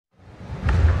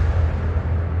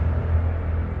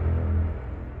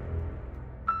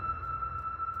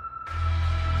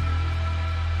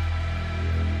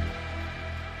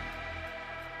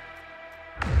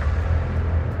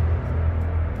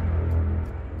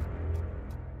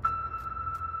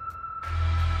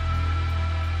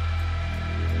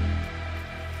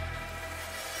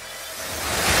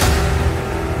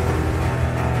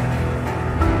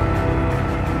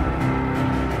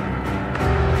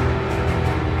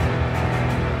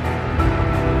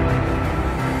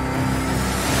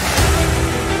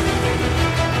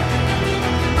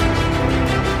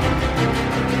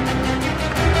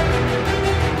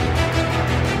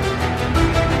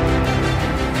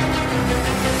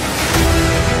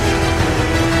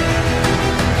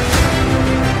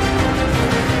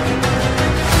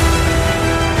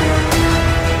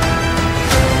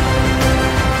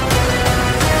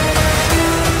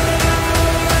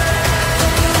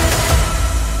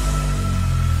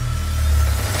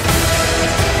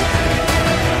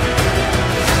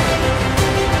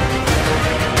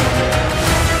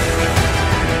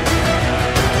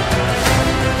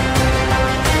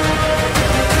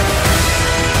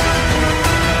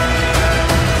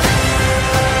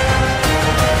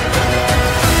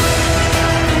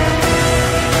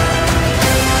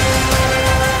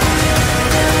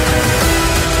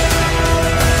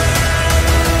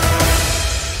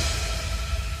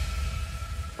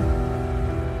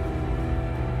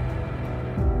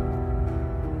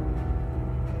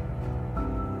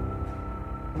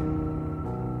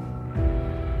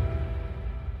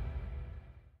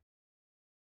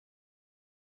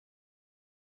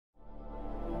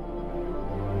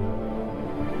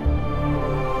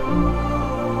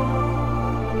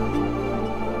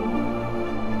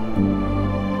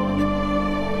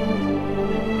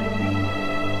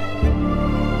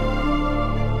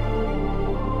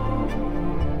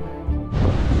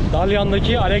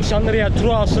Dalyan'daki Alexandria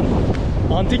Troas'ın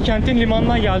antik kentin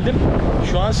limanına geldim.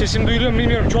 Şu an sesim duyuluyor mu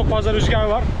bilmiyorum. Çok fazla rüzgar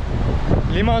var.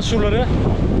 Liman surları.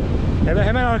 Evet,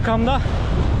 hemen arkamda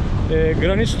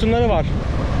granit sütunları var.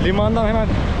 Limandan hemen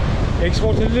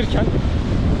export edilirken,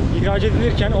 ihraç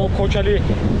edilirken o Koçali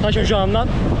taş ocağından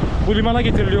bu limana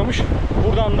getiriliyormuş.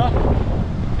 Buradan da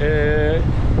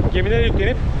gemilere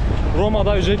yüklenip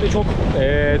Roma'da özellikle çok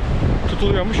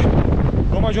tutuluyormuş.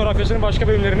 Roma coğrafyasının başka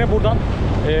bölümlerine buradan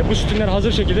bu sütunlar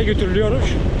hazır şekilde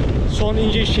götürülüyormuş. Son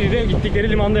ince işçiliği de gittikleri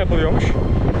limanda yapılıyormuş.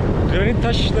 Granit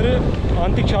taşları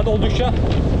antik çağda oldukça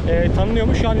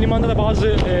tanınıyormuş. Şu an limanda da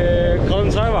bazı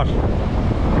kalıntılar var.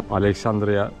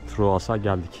 Alexandria Troas'a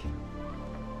geldik.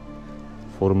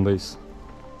 Forumdayız.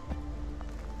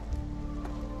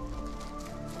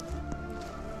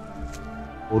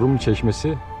 Forum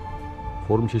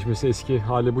çeşmesi eski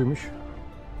hali buymuş.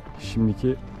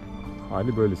 Şimdiki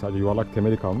hali böyle, sadece yuvarlak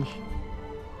temeli kalmış.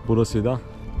 Burası da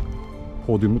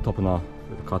podyumlu tapınağı,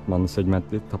 katmanlı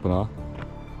segmentli tapınağı.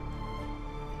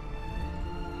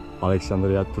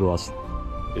 Alexandria Troas.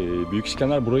 Büyük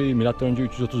İskender burayı M.Ö.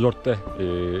 334'te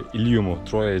İlyum'u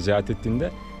Troya'ya ziyaret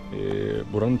ettiğinde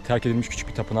buranın terk edilmiş küçük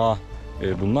bir tapınağı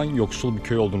bulunan yoksul bir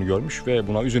köy olduğunu görmüş ve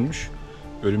buna üzülmüş.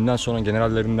 Ölümden sonra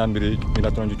generallerinden biri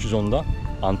M.Ö. 310'da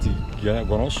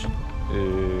Antigonos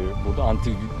burada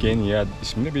Antigenia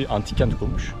isminde bir antik kent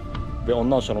kurmuş. Ve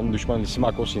ondan sonra onun düşmanı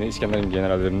Lysimachos, yine İskender'in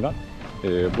generallerinden,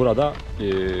 burada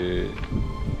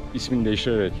ismini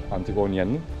değiştirerek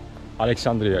Antigonia'nın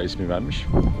Alexandria ismi vermiş.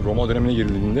 Roma dönemine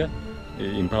girildiğinde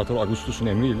İmparator Augustus'un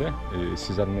emriyle,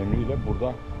 Caesar'ın emriyle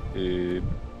burada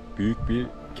büyük bir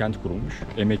kent kurulmuş.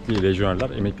 Emekli lejyonerler,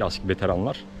 emekli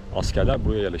veteranlar, askerler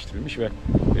buraya yerleştirilmiş ve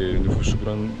nüfusu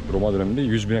buranın Roma döneminde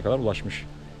 100.000'e kadar ulaşmış.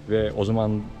 Ve o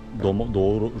zaman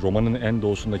Roma'nın en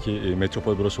doğusundaki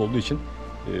metropol burası olduğu için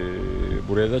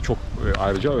buraya da çok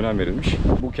ayrıca önem verilmiş.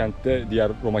 Bu kentte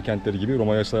diğer Roma kentleri gibi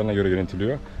Roma yasalarına göre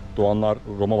yönetiliyor. Doğanlar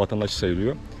Roma vatandaşı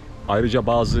sayılıyor. Ayrıca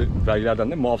bazı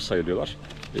vergilerden de muaf sayılıyorlar.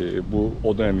 Bu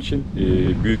o dönem için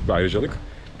büyük bir ayrıcalık.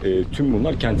 Tüm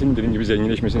bunlar kentin dediğim gibi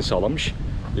zenginleşmesini sağlamış.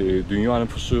 Dünya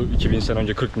nüfusu 2000 sene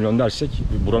önce 40 milyon dersek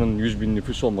buranın 100.000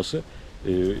 nüfus olması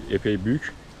epey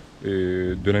büyük.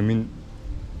 Dönemin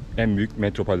en büyük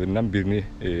metropollerinden birini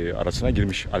arasına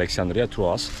girmiş Alexandria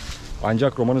Troas.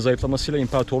 Ancak Roma'nın zayıflamasıyla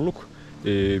imparatorluk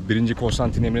 1.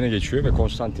 Konstantin emrine geçiyor ve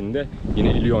Konstantin de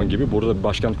yine İlyon gibi burada bir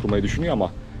başkent kurmayı düşünüyor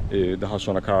ama daha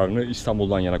sonra kararını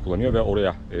İstanbul'dan yana kullanıyor ve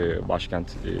oraya başkent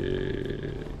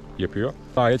yapıyor.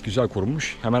 Gayet güzel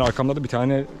korunmuş. Hemen arkamda da bir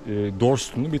tane dor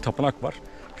sütunlu bir tapınak var.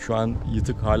 Şu an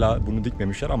yıtık, hala bunu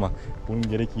dikmemişler ama bunun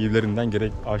gerek yivlerinden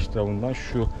gerek ağaç tarafından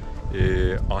şu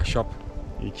ahşap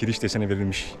kiriş deseni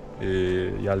verilmiş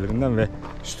yerlerinden ve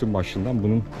sütun başlığından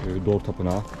bunun dor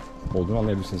tapınağı olduğunu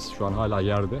anlayabilirsiniz. Şu an hala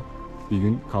yerde, bir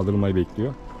gün kaldırılmayı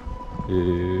bekliyor.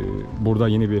 Burada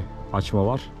yeni bir açma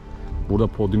var. Burada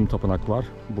podyum tapınak var.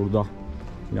 Burada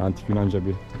antik Yunanca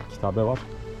bir kitabe var.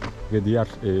 Ve diğer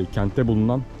kentte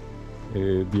bulunan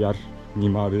diğer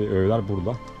mimari öğeler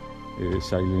burada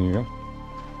sergileniyor.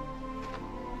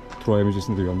 Troya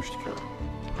Müzesi'nde de görmüştük.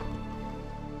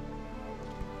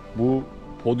 Bu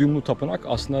podyumlu tapınak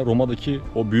aslında Roma'daki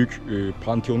o büyük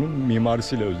Pantheon'un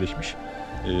mimarisiyle özdeşmiş.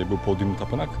 Bu podyumlu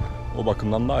tapınak. O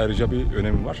bakımdan da ayrıca bir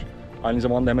önemi var. Aynı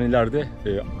zamanda hemen ileride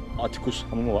Atticus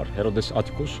hamamı var. Herodes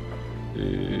Atticus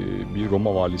bir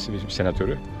Roma valisi ve bir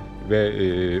senatörü.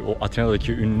 Ve o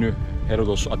Atina'daki ünlü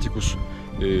Herodos Atticus,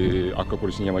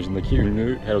 Akropolis'in yamacındaki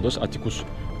ünlü Herodos Atticus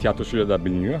tiyatrosuyla da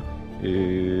biliniyor.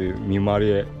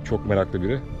 Mimariye çok meraklı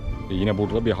biri. Yine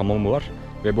burada bir hamamı var.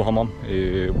 Ve bu hamam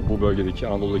bu bölgedeki,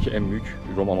 Anadolu'daki en büyük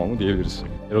Roma hamamı diyebiliriz.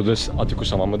 Herodes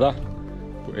Atticus hamamı da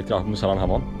bu etrafımı saran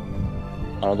hamam.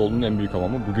 Anadolu'nun en büyük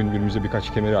hamamı. Bugün günümüzde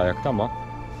birkaç kemeri ayakta ama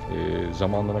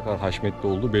zamanla ne kadar haşmetli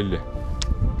olduğu belli.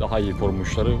 Daha iyi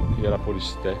korunmuşları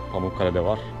Hierapolis'te, Babakale'de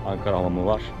var, Ankara hamamı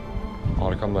var.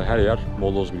 Arkamda her yer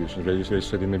moloz biliyorsunuz.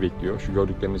 Reis dediğimi bekliyor. Şu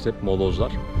gördükleriniz hep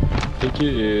molozlar. Peki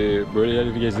böyle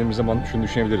yerleri gezdiğimiz zaman şunu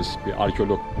düşünebiliriz. Bir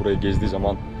arkeolog burayı gezdiği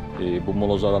zaman bu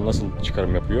molozlardan nasıl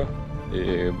çıkarım yapıyor?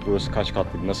 Burası kaç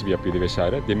katlıydı, nasıl bir yapıydı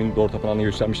vesaire. Demin doğru tapınağını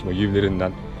göstermiştim, o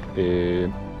yivlerinden,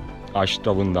 ağaç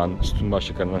dalından, sütun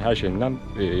başlıklarından, her şeyinden,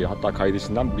 hatta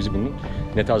kaidesinden biz bunun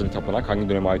ne tarz bir tapınak, hangi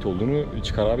döneme ait olduğunu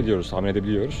çıkarabiliyoruz, tahmin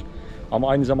edebiliyoruz. Ama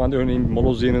aynı zamanda örneğin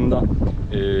moloz yanında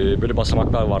böyle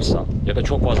basamaklar varsa ya da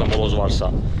çok fazla moloz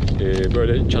varsa,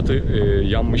 böyle çatı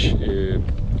yanmış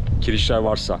kirişler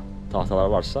varsa, tahtalar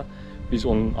varsa biz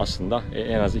onun aslında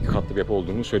en az 2 katlı bir yapı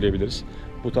olduğunu söyleyebiliriz.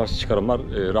 Bu tarz çıkarımlar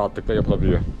rahatlıkla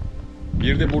yapılabiliyor.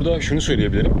 Bir de burada şunu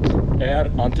söyleyebilirim. Eğer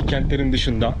antik kentlerin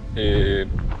dışında,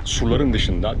 surların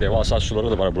dışında, devasa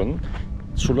surları da var buranın.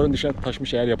 surların dışına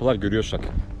taşmış eğer yapılar görüyorsak,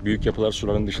 büyük yapılar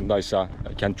surların dışındaysa,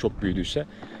 kent çok büyüdüyse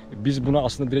biz buna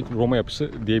aslında direkt Roma yapısı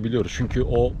diyebiliyoruz. Çünkü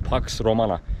o Pax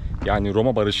Romana, yani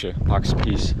Roma barışı, Pax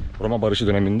Peace, Roma barışı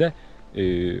döneminde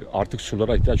artık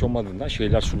surlara ihtiyaç olmadığından,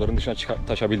 şehirler surların dışına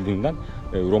taşabildiğinden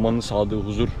Roma'nın sağladığı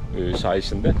huzur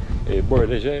sayesinde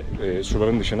böylece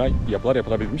surların dışına yapılar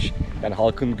yapılabilmiş. Yani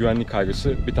halkın güvenlik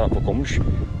kaygısı bir tarafa konmuş,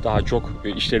 daha çok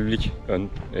işlevlilik ön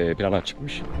plana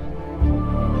çıkmış.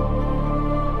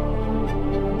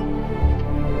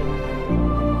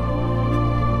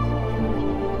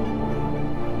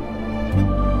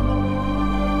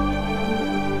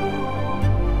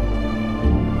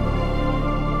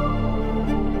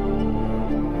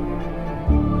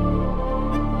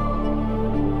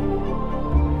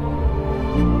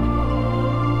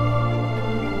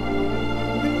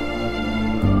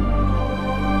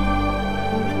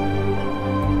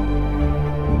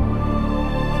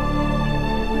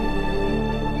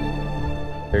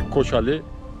 Koçali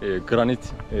granit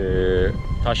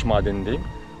taş madenindeyim.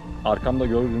 Arkamda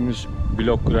gördüğünüz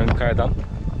blok granit kayadan,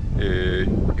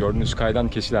 gördüğünüz kayadan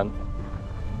kesilen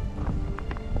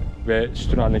ve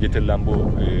sütun haline getirilen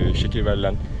bu şekil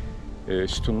verilen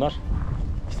sütunlar,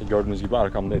 işte gördüğünüz gibi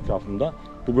arkamda, etrafımda.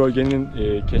 Bu bölgenin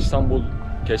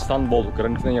Kestanbol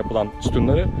granitinden yapılan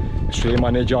sütunları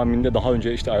Süleymaniye Camii'nde, daha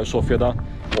önce işte Ayasofya'da,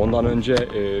 ondan önce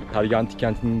Perge Antik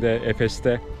Kenti'nde,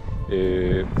 Efes'te,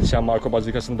 San Marco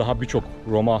Bazilikası'nda, daha birçok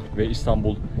Roma ve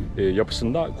İstanbul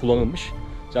yapısında kullanılmış.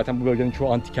 Zaten bu bölgenin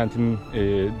çoğu antik kentinin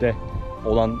de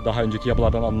olan daha önceki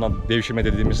yapılardan alınan devşirme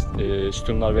dediğimiz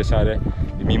sütunlar vesaire,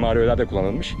 mimari öğeler de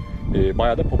kullanılmış.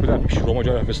 Bayağı da popülermiş. Roma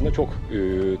coğrafyasında çok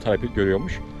talep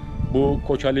görüyormuş. Bu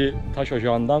Koçali taş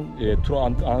ocağından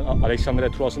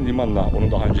Aleksandriya Troas'ın limanına,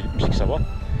 onu daha önce gitmiştik sabah.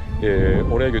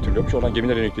 Oraya götürülüyormuş. Oradan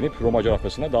gemilerle yüklenip Roma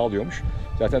coğrafyasına dağılıyormuş.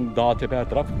 Zaten dağ, tepe, her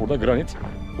taraf burada granit.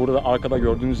 Burada arkada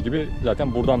gördüğünüz gibi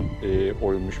zaten buradan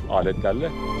oyulmuş aletlerle.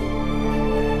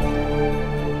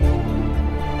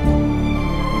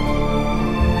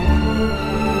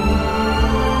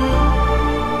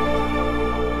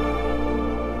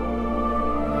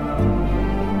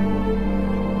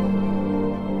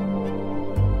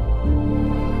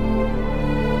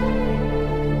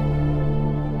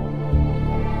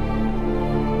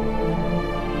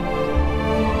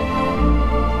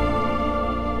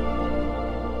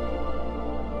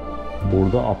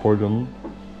 Burada Apollon'un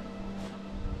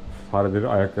fareleri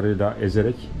ayaklarıyla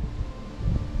ezerek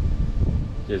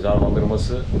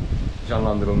cezalandırması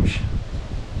canlandırılmış.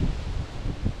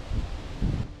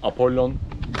 Apollon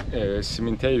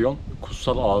Smintheion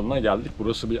kutsal alanına geldik.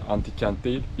 Burası bir antik kent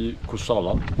değil, bir kutsal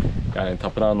alan. Yani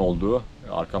tapınağın olduğu,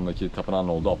 arkamdaki tapınağın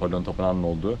olduğu, Apollon tapınağının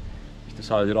olduğu, işte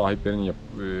sadece rahiplerin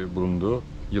bulunduğu,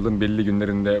 yılın belli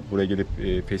günlerinde buraya gelip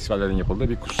festivallerin yapıldığı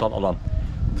bir kutsal alan.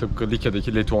 Tıpkı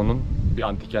Likya'daki Leto'nun, bir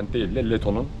antik kent değil de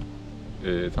Leto'nun,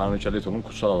 Tanrıça Leto'nun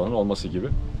kutsal alanı olması gibi.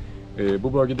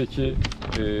 Bu bölgedeki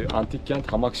antik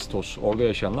kent Hamaksistos, orada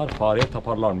yaşayanlar fareye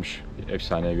taparlarmış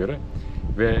efsaneye göre.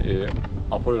 Ve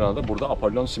Apollon'a da burada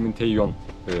Apollon Smintheion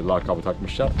lakabı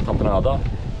takmışlar. Tapınağa da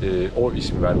o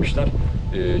ismi vermişler.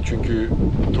 Çünkü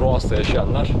Troas'ta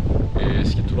yaşayanlar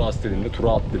eski Troas dilinde,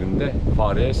 Troat dilinde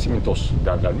fareye Sminthos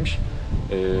derlermiş.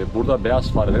 Burada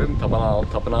beyaz farelerin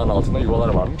tapınağın altında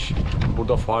yuvaları varmış.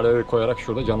 Burada fareleri koyarak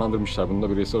şurada canlandırmışlar. Bunda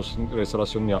bir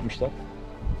restorasyonunu yapmışlar.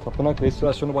 Tapınak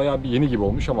restorasyonu bayağı bir yeni gibi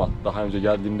olmuş ama daha önce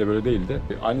geldiğimde böyle değildi.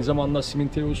 Aynı zamanda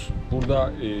Smintheus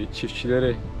burada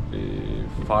çiftçileri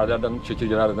farelerden,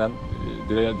 çekirgelerden,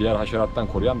 diğer haşerattan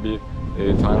koruyan bir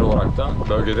tanrı olarak da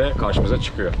bölgede karşımıza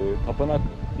çıkıyor. Tapınak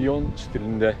İyon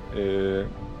stilinde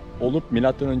olup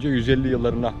M.Ö. 150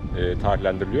 yıllarına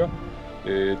tarihlendiriliyor.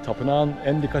 Tapınağın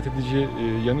en dikkat edici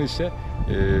yanı ise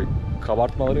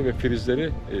kabartmaları ve frizleri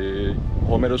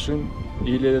Homeros'un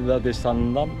İlyada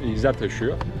destanından izler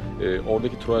taşıyor.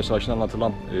 Oradaki Troya Savaşı'nda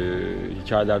anlatılan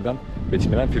hikayelerden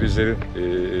betimlenen frizleri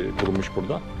bulunmuş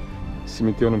burada.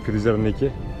 Smintheion'un frizlerindeki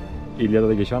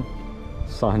İlyada'da geçen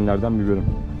sahnelerden bir bölüm.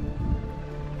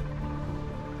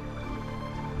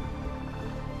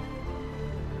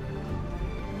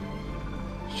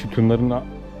 Sütunların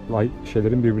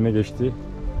şeylerin birbirine geçtiği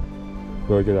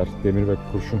bölgeler, demir ve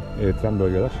kurşun eritilen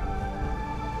bölgeler.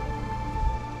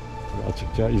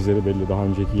 Açıkça izleri belli. Daha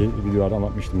önceki videolarda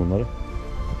anlatmıştım bunları.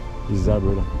 İzler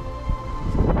böyle.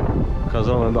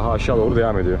 Kazanların daha aşağı doğru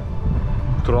devam ediyor.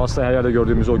 Troas'ta her yerde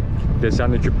gördüğümüz o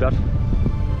desenli küpler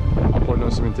Apollon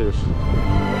Smintheion.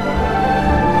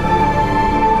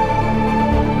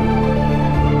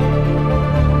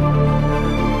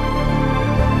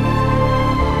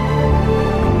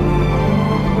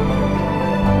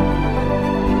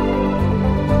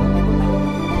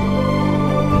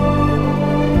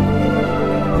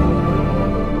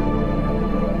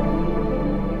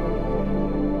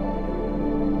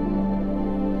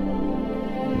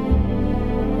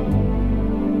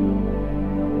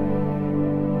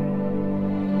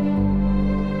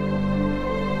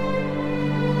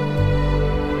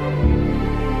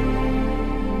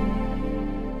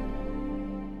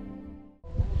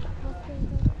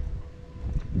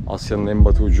 Asya'nın en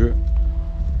batı ucu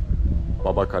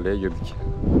Babakale'ye girdik.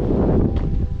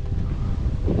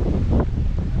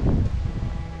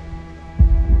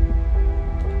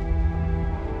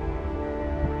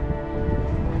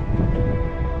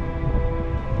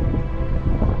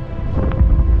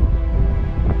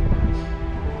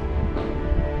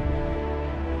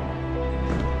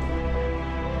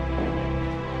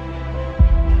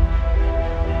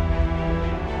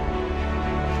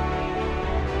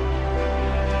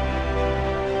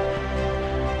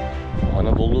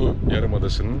 Anadolu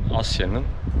Yarımadası'nın, Asya'nın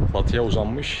batıya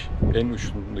uzanmış en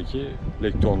uçundaki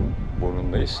Lekton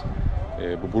burnundayız.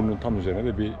 Bu burnun tam üzerine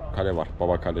de bir kale var,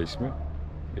 Babakale ismi.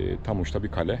 Tam uçta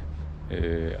bir kale.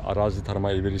 Arazi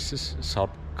tarıma elverişsiz, sarp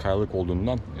kayalık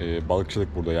olduğundan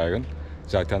balıkçılık burada yaygın.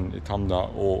 Zaten tam da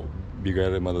o Biga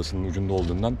Yarımadası'nın ucunda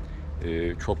olduğundan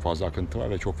çok fazla akıntı var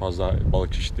ve çok fazla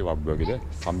balık çeşitliği var bu bölgede.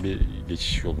 Tam bir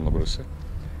geçiş yolunda burası.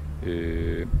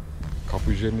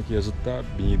 Kapı üzerindeki yazıtta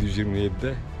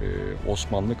 1727'de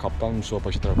Osmanlı Kaptan Mustafa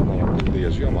Paşa tarafından yapıldığı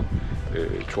yazıyor ama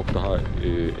çok daha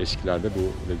eskilerde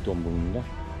bu Lekton burnunda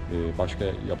başka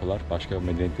yapılar, başka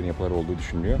medeniyetlerin yapıları olduğu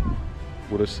düşünülüyor.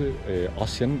 Burası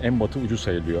Asya'nın en batı ucu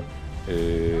sayılıyor.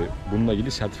 Bununla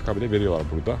ilgili sertifika bile veriyorlar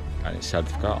burada. Yani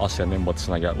sertifika Asya'nın en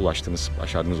batısına ulaştınız,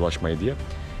 başardınız ulaşmayı diye.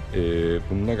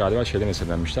 Bununla galiba şeyden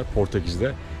esinlenmişler.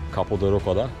 Portekiz'de Capo da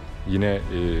Roca'da yine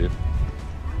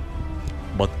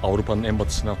Avrupa'nın en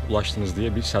batısına ulaştınız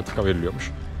diye bir sertifika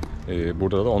veriliyormuş.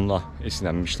 Burada da onunla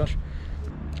esinlenmişler.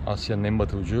 Asya'nın en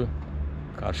batı ucu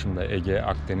karşımda Ege,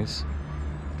 Akdeniz.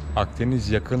 Akdeniz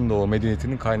yakın doğu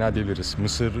medeniyetinin kaynağı diyebiliriz.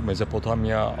 Mısır,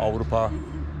 Mezopotamya, Avrupa,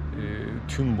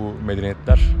 tüm bu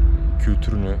medeniyetler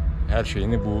kültürünü, her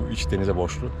şeyini bu iç denize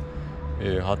borçlu.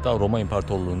 Hatta Roma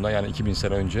İmparatorluğu'nda yani 2000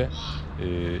 sene önce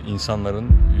insanların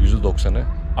 %90'ı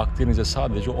Akdeniz'e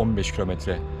sadece 15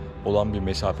 kilometre olan bir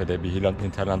mesafede, bir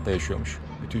hinterlandda yaşıyormuş.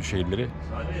 Bütün şehirleri,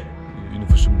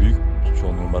 nüfusun büyük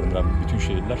çoğunluğunu barındıran bütün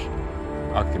şehirler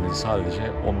Akdeniz'e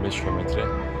sadece 15 kilometre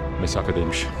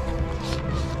mesafedeymiş.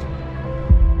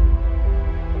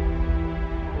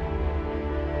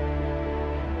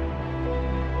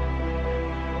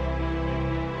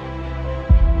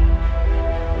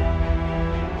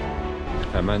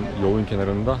 Hemen yolun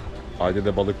kenarında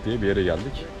Ayde'de Balık diye bir yere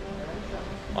geldik.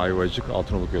 Ayvacık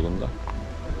Altınoluk yolunda.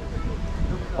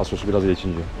 Asosu biraz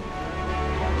geçince.